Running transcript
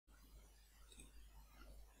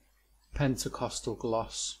Pentecostal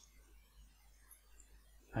gloss.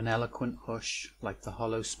 An eloquent hush, like the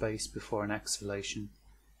hollow space before an exhalation.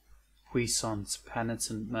 Puissant,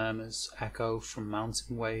 penitent murmurs echo from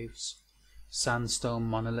mountain waves, sandstone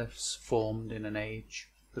monoliths formed in an age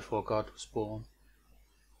before God was born.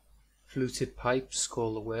 Fluted pipes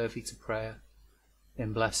call the worthy to prayer.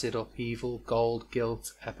 In blessed upheaval,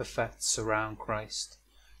 gold-gilt epithets surround Christ,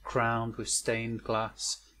 crowned with stained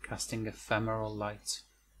glass, casting ephemeral light,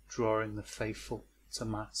 drawing the faithful to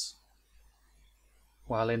Mass.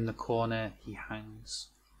 While in the corner he hangs,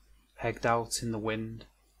 pegged out in the wind,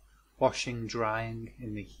 washing, drying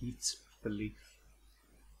in the heat of belief,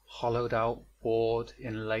 hollowed out, bored,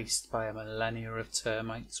 enlaced by a millennia of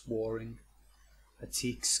termites warring, a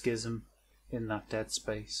teak schism in that dead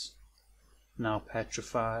space, now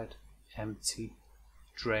petrified, empty,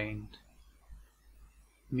 drained.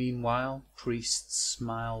 Meanwhile, priests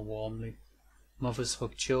smile warmly, mothers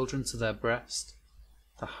hug children to their breast,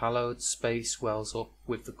 the hallowed space wells up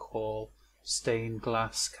with the call, stained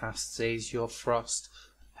glass casts azure frost,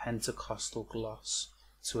 Pentecostal gloss,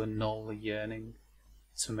 to annul the yearning,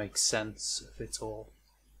 to make sense of it all.